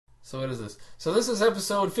So what is this? So this is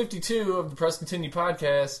episode 52 of the Press Continue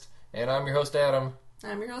podcast, and I'm your host, Adam.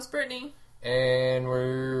 I'm your host, Brittany. And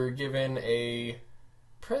we're giving a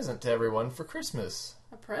present to everyone for Christmas.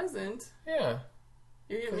 A present? Yeah.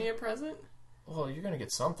 You're giving me a present? Well, you're going to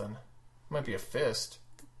get something. Might be a fist.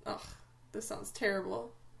 Ugh, this sounds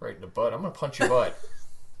terrible. Right in the butt. I'm going to punch your butt.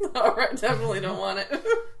 Alright, definitely don't want it.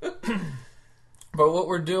 But what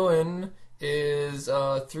we're doing is,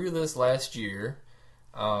 through this last year,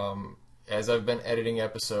 as I've been editing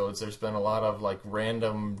episodes, there's been a lot of,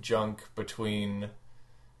 random junk between,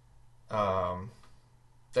 that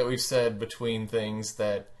we've said between things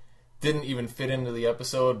that didn't even fit into the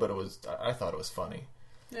episode, but I thought it was funny.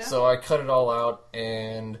 Yeah. So I cut it all out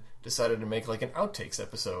and decided to make, an outtakes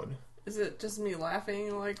episode. Is it just me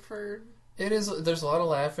laughing, for... It is. There's a lot of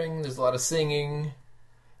laughing. There's a lot of singing.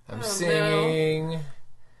 I'm singing.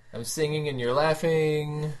 And you're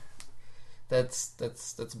laughing. That's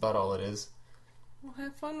about all it is. Well,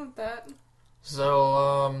 have fun with that.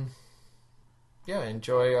 So, yeah,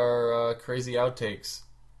 enjoy our crazy outtakes.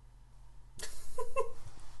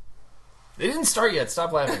 They didn't start yet.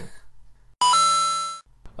 Stop laughing.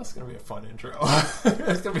 That's gonna be a fun intro.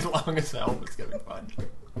 It's gonna be long as hell, but it's gonna be fun.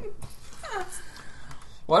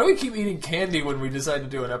 Why do we keep eating candy when we decide to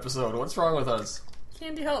do an episode? What's wrong with us?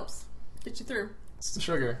 Candy helps. Get you through. It's the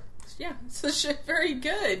sugar. Yeah, it's the shit very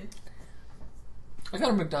good. I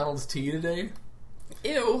got a McDonald's tea today.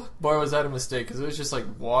 Ew. Boy, was that a mistake, because it was just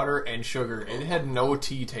water and sugar. It had no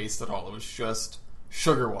tea taste at all. It was just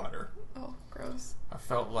sugar water. Oh, gross. I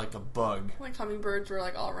felt like a bug. Like hummingbirds were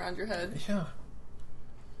all around your head. Yeah.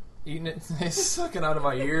 Eating it, sucking out of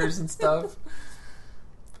my ears and stuff.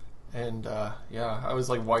 And, yeah, I was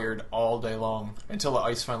wired all day long until the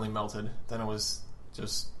ice finally melted. Then it was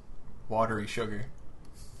just watery sugar.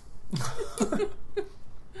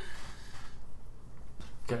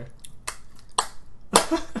 Okay.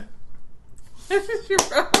 Your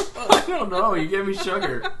mouth. I don't know. You gave me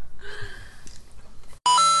sugar.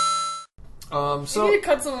 So You need to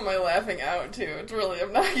cut some of my laughing out, too. It's really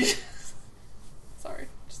obnoxious. Sorry.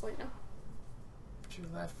 Just let you know.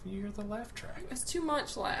 But you're the laugh track. It's too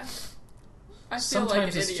much laugh. I feel Sometimes like an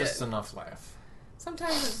it's idiot. just enough laugh.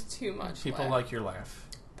 Sometimes it's too much People laugh. like your laugh.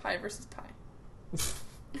 Pie versus pie.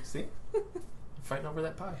 See? Fighting over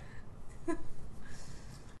that pie.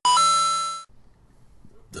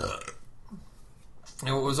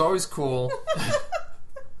 And what was always cool...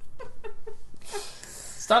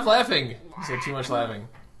 Stop laughing! You said too much laughing.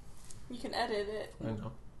 You can edit it. I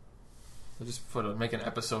know. I'll just make an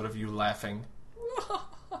episode of you laughing.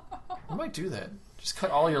 I might do that. Just cut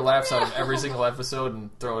all your laughs out of every single episode and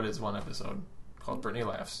throw it as one episode called Brittany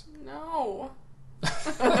Laughs. No.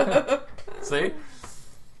 See?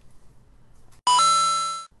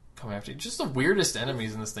 Come after you. Just the weirdest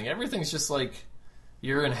enemies in this thing. Everything's just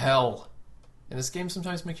you're in hell. And this game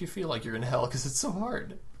sometimes makes you feel like you're in hell because it's so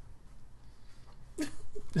hard.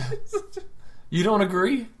 You don't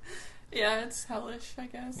agree? Yeah, it's hellish, I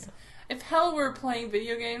guess. Yeah. If hell were playing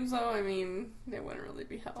video games, though, I mean, it wouldn't really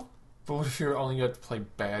be hell. But what if you're only got to play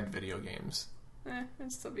bad video games?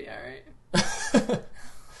 It'd still be alright. Better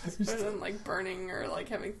than, burning or,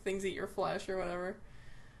 having things eat your flesh or whatever.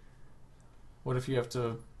 What if you have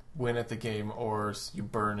to win at the game or you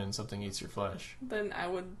burn and something eats your flesh? Then I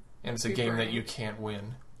would... And it's a game that you can't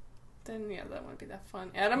win. Then, yeah, that wouldn't be that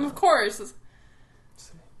fun. Adam, of course! It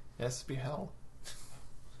has to be hell.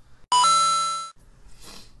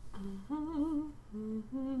 I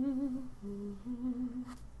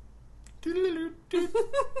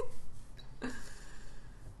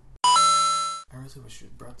really wish you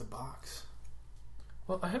had brought the box.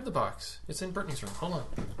 Well, I have the box. It's in Brittany's room. Hold on.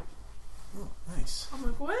 Oh, nice. I'm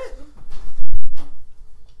like, what?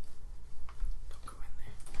 Don't go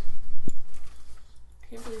in I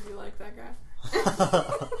can't believe you like that guy.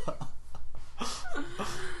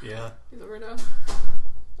 there. Yeah. He's a weirdo.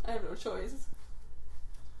 I have no choice.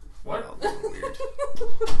 What? Weird.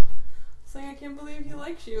 Saying I can't believe he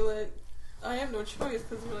likes you. That I have no choice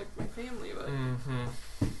because you're my family, but... Mm-hmm.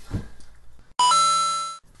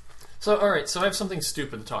 So, alright, so I have something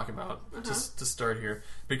stupid to talk about to start here.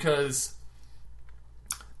 Because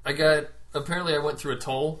apparently I went through a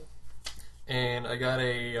toll, and I got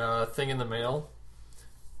a thing in the mail,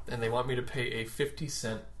 and they want me to pay a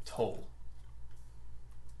 50-cent toll.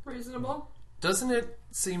 Reasonable? Doesn't it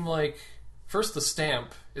seem like, first the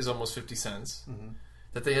stamp is almost 50 cents,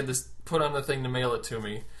 that they had to put on the thing to mail it to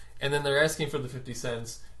me, and then they're asking for the 50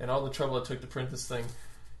 cents, and all the trouble it took to print this thing.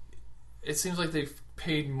 It seems like they've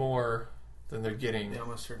paid more than they're getting out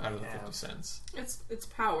of the 50 cents. It's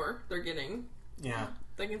power they're getting. Yeah.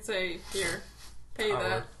 They can say, here, pay Power.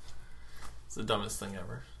 that. It's the dumbest thing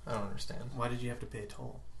ever. I don't understand. Why did you have to pay a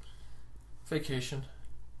toll? Vacation.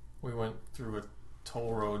 We went through a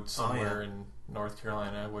toll road somewhere in North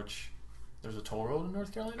Carolina, which... There's a toll road in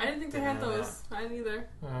North Carolina? I didn't think they had those. I didn't either.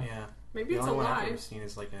 Yeah. Maybe the it's a only one lie. I've ever seen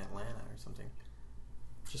is like in Atlanta or something.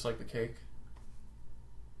 Just like the cake?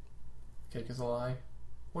 Cake is a lie?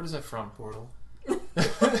 What is that from? Portal.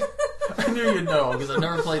 I knew you'd know, because I've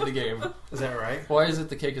never played the game. Is that right? Why is it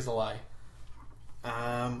the cake is a lie?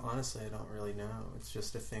 Honestly, I don't really know. It's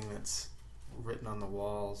just a thing that's written on the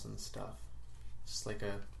walls and stuff. Just like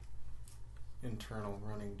a internal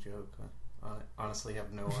running joke. I honestly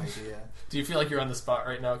have no idea. Do you feel like you're on the spot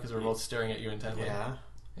right now because we're both staring at you intently? Yeah.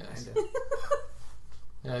 Yes. Kinda.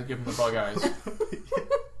 Yeah, give him the bug eyes.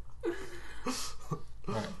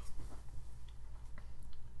 Alright.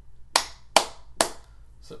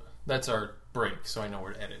 So that's our break, so I know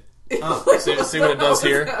where to edit. Oh. See what it does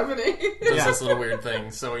here? What's happening? It does this little weird thing,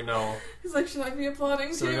 so we know. He's like, should I be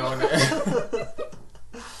applauding So too? we know when to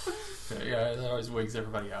yeah, that always wigs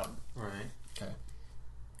everybody out. Right. Okay.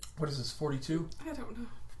 What is this, 42? I don't know.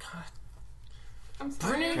 God. I'm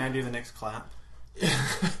sorry. Can I do the next clap?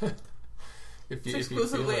 If It's you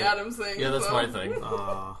exclusively feel it. Adam's thing. Yeah, that's so. my thing.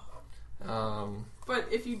 But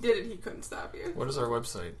if you did it, he couldn't stop you. What is our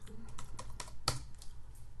website?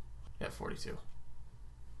 Yeah, 42.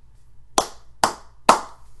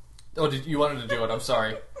 Oh, you wanted to do it? I'm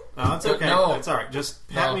sorry. No, it's okay. No. It's alright. Just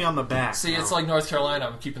pat me on the back. See, now. it's like North Carolina.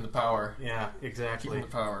 I'm keeping the power. Yeah, exactly. Keeping the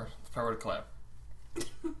power. The power to clap.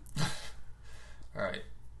 All right.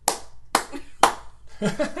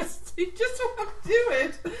 You just want to do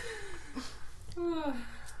it.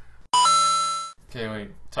 Okay, wait.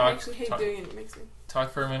 I Talk. actually hate talk, doing it. It makes me...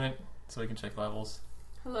 talk for a minute so we can check levels.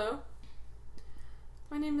 Hello?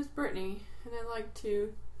 My name is Brittany, and I like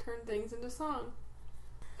to turn things into song.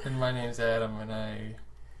 And my name's Adam, and I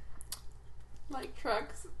Like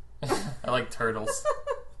trucks. like turtles.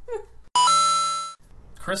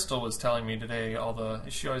 Crystal was telling me today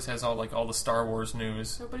she always has all the Star Wars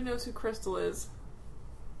news. Nobody knows who Crystal is.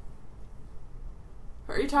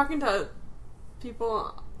 Are you talking to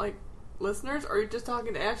people, like, listeners, or are you just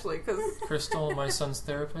talking to Ashley? Cause... Crystal, my son's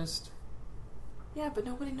therapist. Yeah, but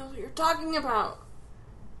nobody knows what you're talking about.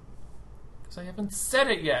 Because I haven't said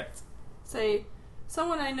it yet. Say,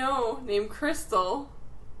 someone I know named Crystal.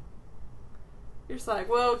 You're just like,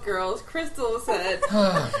 well, girls, Crystal said.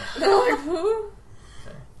 Okay. They're like, who?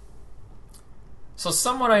 So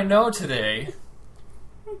someone I know today...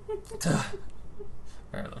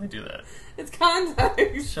 Alright, let me do that. It's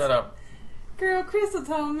context. Shut up. Girl, Crystal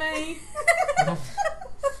told me.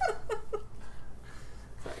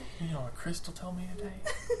 You know what Crystal told me today?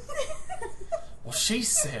 Well, she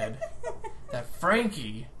said that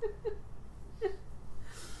Frankie...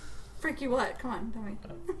 Frankie what? Come on, tell me.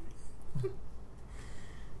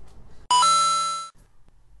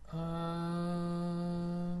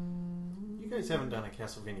 You guys haven't done a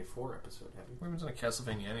Castlevania 4 episode, have you? We haven't done a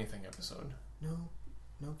Castlevania anything episode.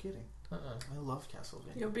 No kidding. I love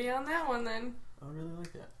Castlevania. You'll be on that one then. I really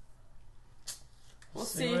like that. We'll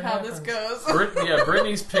see what how happens. this goes.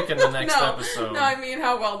 Brittany's picking the next episode. No, I mean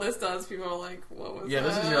how well this does. People are like, what was that?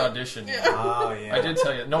 This is your audition. Yeah. Oh, yeah. I did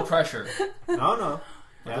tell you, no pressure. No.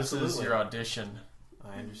 But this is your audition.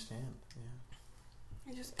 I understand. Yeah.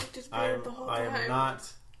 I just bear the whole time.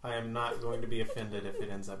 I am not going to be offended if it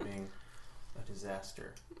ends up being a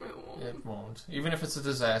disaster. It won't. It won't. Even if it's a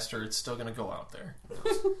disaster, it's still going to go out there.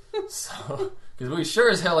 So, because we sure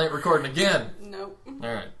as hell ain't recording again. Nope.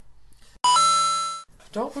 Alright.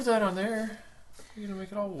 Don't put that on there. You're going to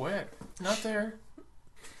make it all wet. Not there.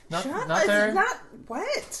 Not there. It's not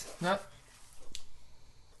wet. Not.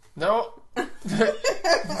 No.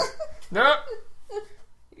 No.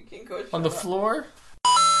 You can go On the shut up. floor.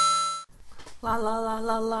 La la la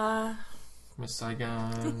la la. Miss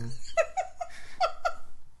Saigon.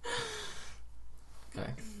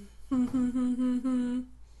 Okay.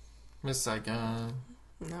 Miss Saigon.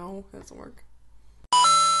 No, that doesn't work.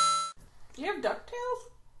 Do you have DuckTales?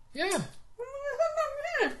 Yeah.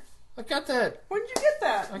 I got that. When did you get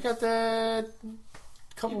that? I got that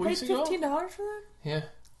a couple You weeks paid ago. $15 for that? Yeah.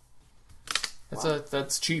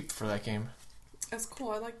 That's cheap for that game. That's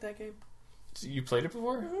cool. I like that game. You played it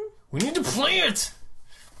before? Mm-hmm. We need to play it!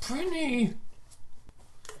 Brittany!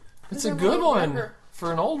 It's a Doesn't good really one matter.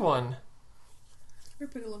 for an old one.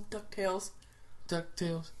 Everybody loves DuckTales.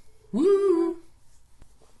 DuckTales. Woo!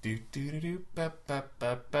 Do do do do bap bap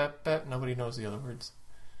bap bap bap. Nobody knows the other words.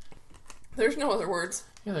 There's no other words.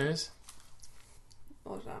 Yeah, there is.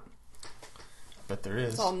 Well, there's not. I bet there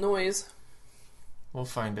is. It's all noise. We'll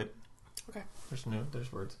find it. Okay.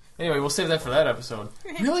 There's words. Anyway, we'll save that for that episode.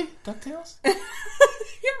 Really? DuckTales?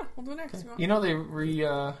 Yeah, we'll do it next. You know they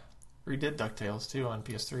redid DuckTales too on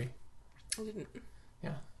PS3. I didn't.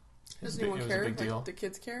 Yeah. Does It anyone was care? a big deal. Like, the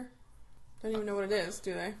kids care? Don't even know what it is,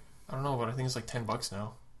 do they? I don't know, but I think it's like $10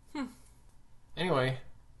 now. Anyway,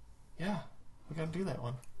 yeah, we gotta do that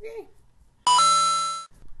one. Yay.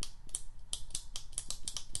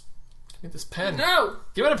 Give me this pen. No!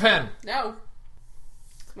 Give it a pen. No!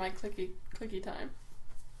 It's my clicky time.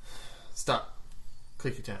 Stop.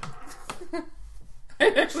 Clicky time. I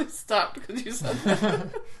actually stopped because you said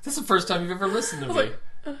that. This is the first time you've ever listened to I me. was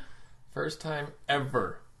like, First time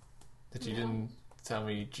ever that you didn't tell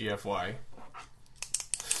me GFY.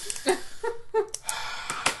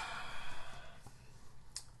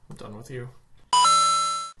 I'm done with you.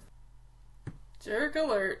 jerk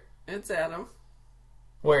alert. It's Adam.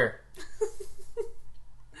 Where?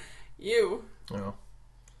 You. Oh.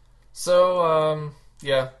 So,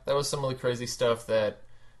 yeah, that was some of the crazy stuff that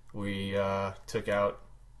we took out.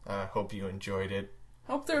 I hope you enjoyed it.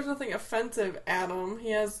 Hope there's nothing offensive, Adam.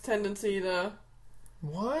 He has a tendency to...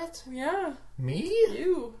 What? Yeah. Me?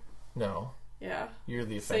 You. No. Yeah. You're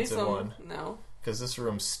the Say offensive some... one. No. Because this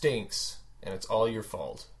room stinks, and it's all your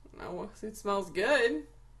fault. No. It smells good.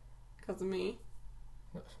 Because of me.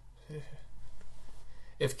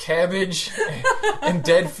 If cabbage and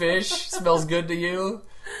dead fish smells good to you,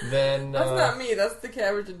 then... That's not me. That's the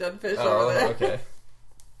cabbage and dead fish Oh, over there. okay.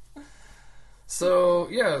 So,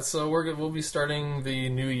 yeah, so we'll be starting the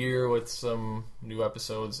new year with some new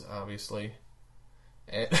episodes, obviously.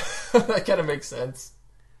 And that kind of makes sense.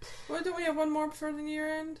 Well, don't we have one more before the year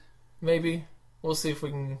end? Maybe. We'll see if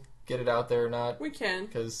we can get it out there or not. We can.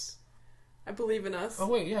 Because... I believe in us. Oh,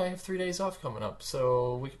 wait, yeah, I have 3 days off coming up,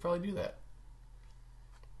 so we could probably do that.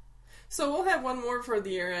 So we'll have one more for the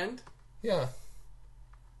year end. Yeah.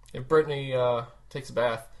 If Brittany takes a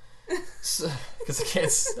bath.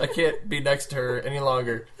 Because I can't be next to her any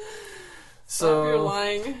longer. So you're So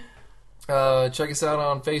lying. check us out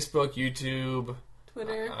on Facebook, YouTube,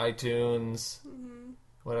 Twitter. iTunes,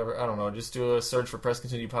 whatever. I don't know. Just do a search for Press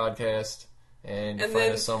Continue Podcast, and you'll And find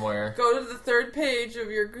then us somewhere. Go to the third page of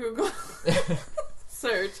your Google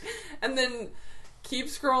search, and then keep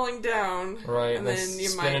scrolling down. Right, and and then you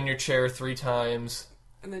spin in might, your chair 3 times.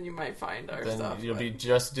 and then you might find our Then stuff. you'll but- be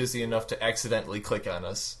just dizzy enough to accidentally click on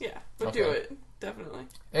us. yeah, but Okay. do it definitely.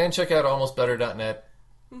 And check out almostbetter.net.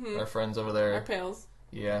 Mm-hmm. Our friends over Our there. pals,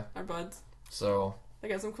 Yeah. our buds. So, They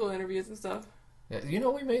got some cool interviews and stuff. yeah, you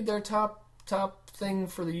know, we made their top thing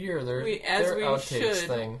for the year. Their We outtakes should.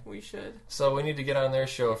 thing. We should. So we need to get on their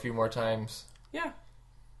show a few more times. Yeah,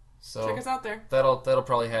 So check us out there. that'll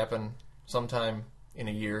probably happen sometime in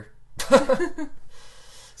a year.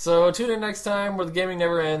 So tune in next time where the gaming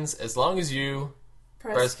never ends as long as you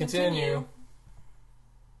press continue.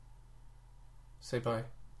 Say bye.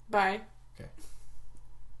 Bye. Okay.